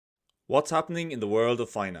What's happening in the world of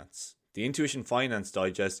finance? The Intuition Finance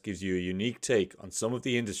Digest gives you a unique take on some of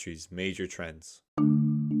the industry's major trends.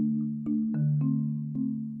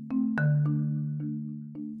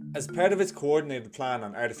 As part of its coordinated plan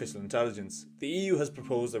on artificial intelligence, the EU has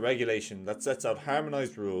proposed a regulation that sets out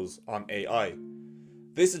harmonized rules on AI.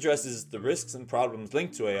 This addresses the risks and problems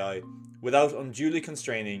linked to AI without unduly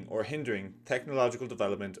constraining or hindering technological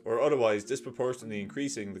development or otherwise disproportionately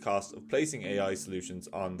increasing the cost of placing AI solutions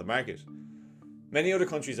on the market. Many other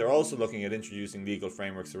countries are also looking at introducing legal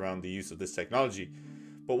frameworks around the use of this technology,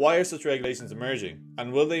 but why are such regulations emerging,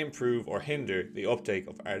 and will they improve or hinder the uptake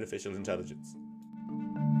of artificial intelligence?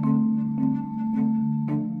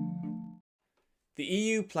 The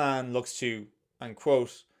EU plan looks to, and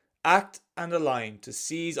quote, act and align to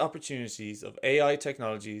seize opportunities of AI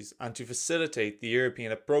technologies and to facilitate the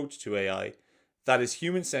European approach to AI that is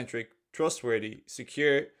human-centric, trustworthy,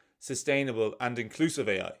 secure, sustainable and inclusive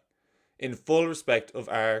AI, in full respect of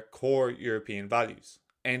our core European values,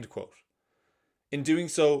 end quote. In doing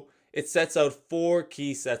so, it sets out four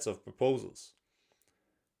key sets of proposals.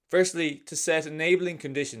 Firstly, to set enabling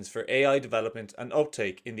conditions for AI development and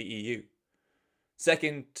uptake in the EU.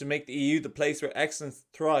 Second, to make the EU the place where excellence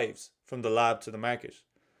thrives from the lab to the market.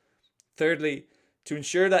 Thirdly, to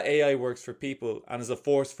ensure that AI works for people and is a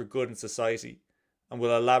force for good in society, and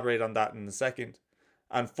we'll elaborate on that in a second.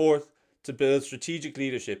 And fourth, to build strategic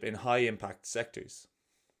leadership in high impact sectors.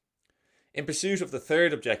 In pursuit of the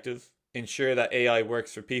third objective, ensure that AI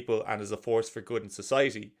works for people and is a force for good in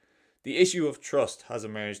society, the issue of trust has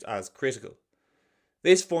emerged as critical.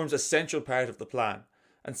 This forms a central part of the plan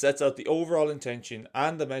and sets out the overall intention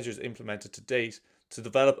and the measures implemented to date to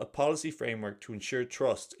develop a policy framework to ensure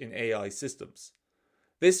trust in AI systems.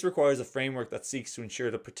 This requires a framework that seeks to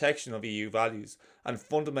ensure the protection of EU values and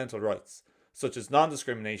fundamental rights, such as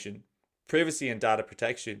non-discrimination, privacy and data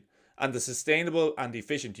protection, and the sustainable and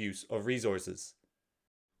efficient use of resources.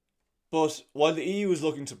 But while the EU is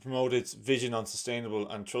looking to promote its vision on sustainable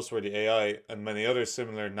and trustworthy AI, and many other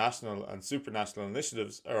similar national and supranational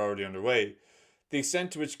initiatives are already underway, the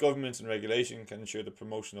extent to which governments and regulation can ensure the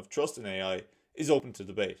promotion of trust in AI is open to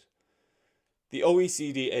debate. The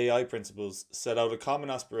OECD AI principles set out a common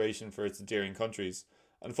aspiration for its adhering countries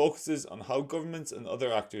and focuses on how governments and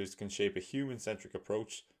other actors can shape a human-centric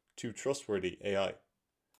approach to trustworthy AI.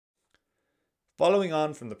 Following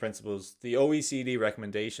on from the principles, the OECD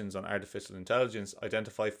recommendations on artificial intelligence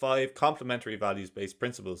identify 5 complementary values-based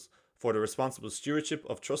principles for the responsible stewardship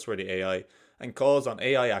of trustworthy AI and calls on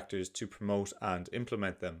AI actors to promote and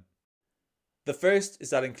implement them. The first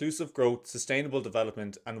is that inclusive growth, sustainable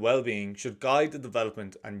development and well-being should guide the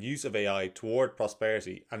development and use of AI toward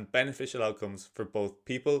prosperity and beneficial outcomes for both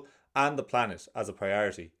people and the planet as a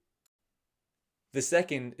priority. The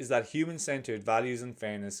second is that human-centered values and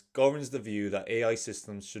fairness governs the view that AI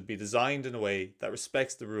systems should be designed in a way that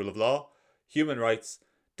respects the rule of law, human rights,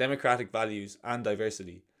 democratic values and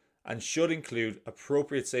diversity, and should include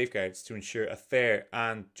appropriate safeguards to ensure a fair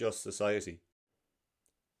and just society.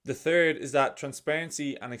 The third is that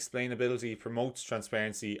transparency and explainability promotes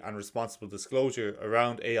transparency and responsible disclosure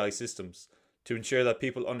around AI systems to ensure that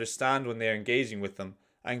people understand when they are engaging with them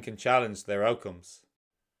and can challenge their outcomes.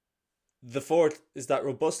 The fourth is that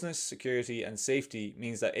robustness, security and safety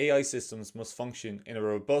means that AI systems must function in a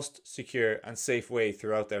robust, secure and safe way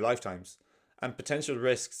throughout their lifetimes, and potential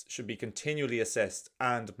risks should be continually assessed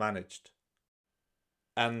and managed.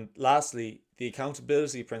 And lastly, the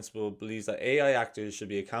accountability principle believes that AI actors should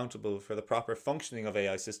be accountable for the proper functioning of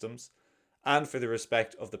AI systems and for the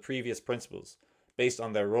respect of the previous principles, based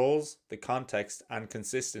on their roles, the context and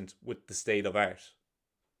consistent with the state of art.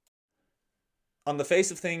 On the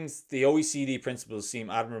face of things, the OECD principles seem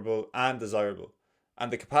admirable and desirable,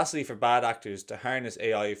 and the capacity for bad actors to harness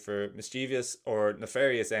AI for mischievous or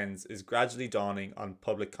nefarious ends is gradually dawning on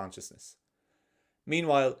public consciousness.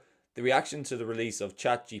 Meanwhile, the reaction to the release of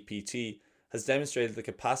ChatGPT has demonstrated the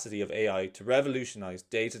capacity of AI to revolutionize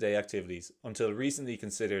day-to-day activities until recently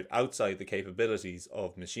considered outside the capabilities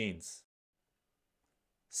of machines.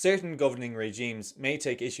 Certain governing regimes may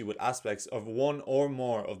take issue with aspects of one or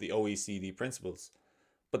more of the OECD principles,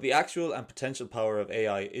 but the actual and potential power of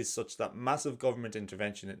AI is such that massive government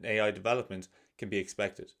intervention in AI development can be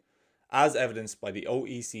expected, as evidenced by the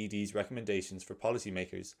OECD's recommendations for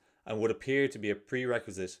policymakers, and would appear to be a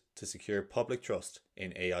prerequisite to secure public trust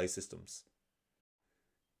in AI systems.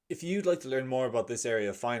 If you'd like to learn more about this area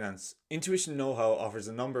of finance, Intuition Know-How offers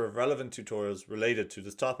a number of relevant tutorials related to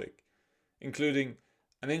this topic, including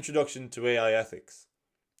an introduction to AI ethics,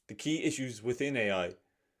 the key issues within AI,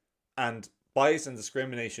 and bias and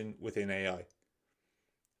discrimination within AI.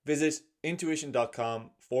 Visit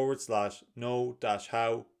intuition.com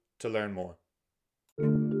 /know-how to learn more.